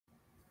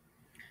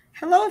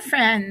Hello,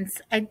 friends.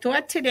 I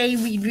thought today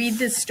we'd read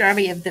the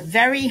story of The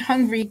Very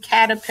Hungry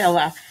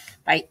Caterpillar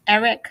by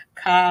Eric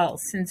Carle,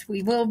 since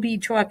we will be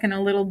talking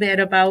a little bit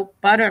about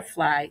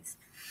butterflies.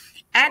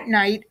 At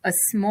night, a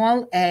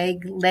small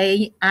egg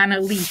lay on a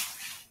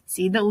leaf.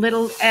 See the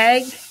little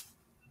egg?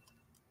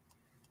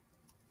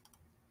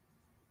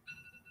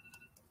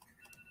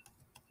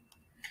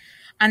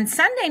 On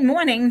Sunday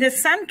morning, the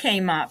sun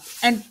came up,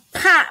 and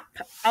pop,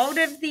 out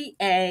of the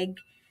egg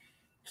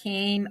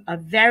came a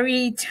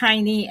very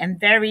tiny and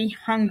very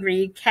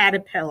hungry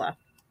caterpillar.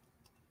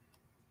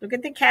 Look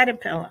at the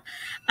caterpillar.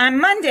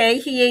 On Monday,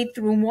 he ate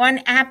through one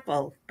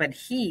apple, but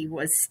he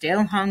was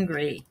still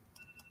hungry.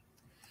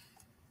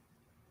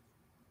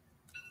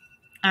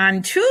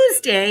 On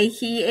Tuesday,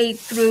 he ate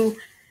through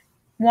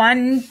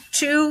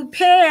two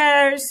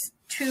pears,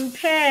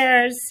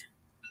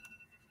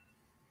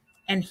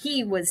 and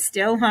he was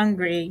still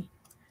hungry.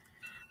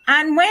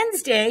 On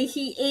Wednesday,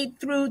 he ate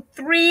through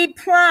 3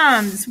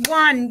 plums,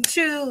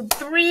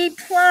 3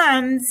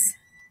 plums,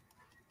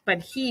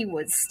 but he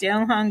was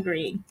still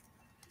hungry.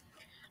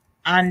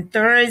 On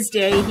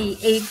Thursday, he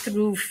ate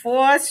through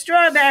 4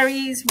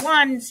 strawberries,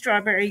 1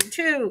 strawberry,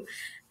 2,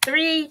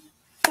 3,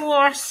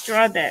 4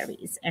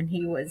 strawberries, and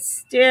he was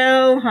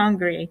still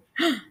hungry.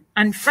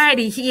 On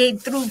Friday, he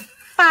ate through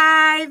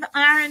 5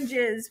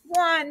 oranges,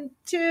 1,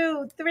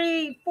 2,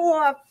 3,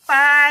 4,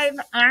 5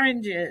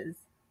 oranges,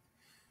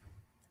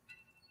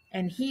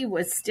 and he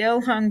was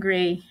still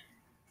hungry.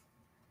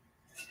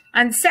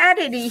 On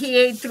Saturday, he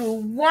ate through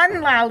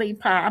 1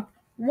 lollipop,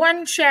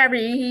 1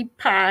 cherry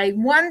pie,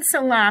 1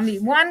 salami,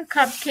 1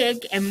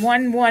 cupcake, and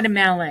 1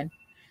 watermelon.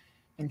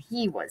 And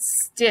he was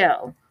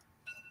still.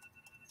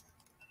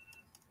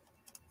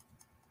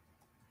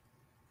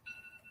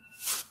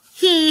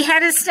 He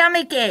had a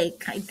stomach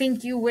ache. I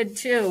think you would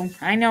too.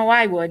 I know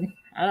I would.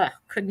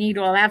 Couldn't eat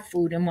all that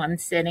food in one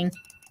sitting.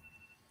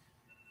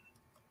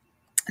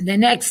 The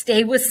next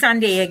day was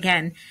Sunday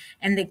again,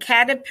 and the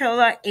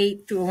caterpillar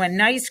ate through a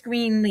nice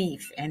green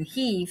leaf, and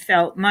he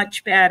felt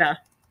much better.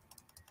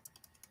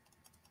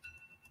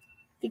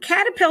 The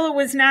caterpillar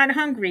was not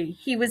hungry.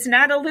 He was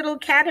not a little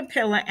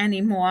caterpillar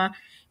anymore.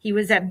 He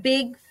was a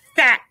big,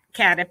 fat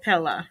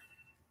caterpillar.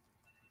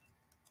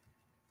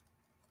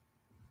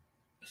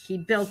 He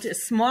built a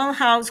small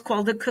house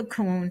called a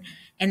cocoon,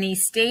 and he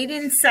stayed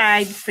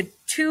inside for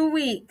 2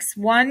 weeks,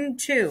 1,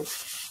 2,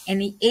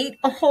 and he ate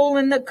a hole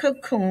in the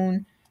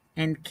cocoon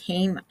and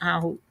came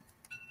out.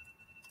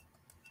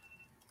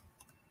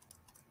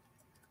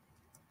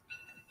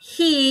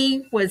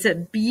 He was a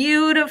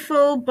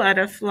beautiful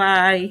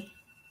butterfly.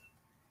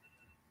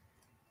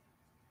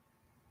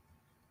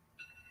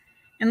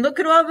 And look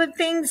at all the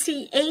things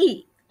he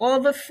ate, all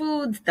the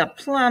foods, the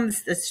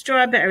plums, the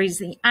strawberries,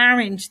 the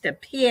orange, the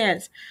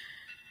pears,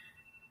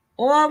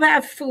 all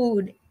that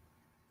food.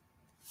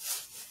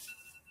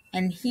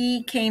 And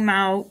he came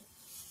out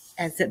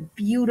as a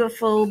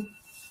beautiful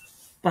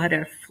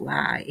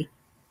butterfly.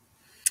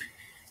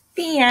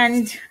 The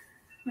end.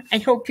 I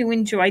hope you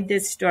enjoyed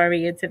this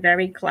story. It's a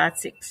very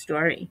classic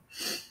story.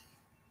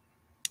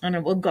 And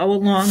it will go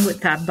along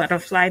with our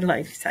butterfly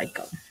life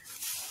cycle.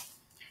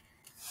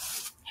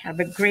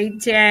 Have a great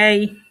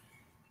day.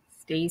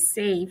 Stay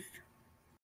safe.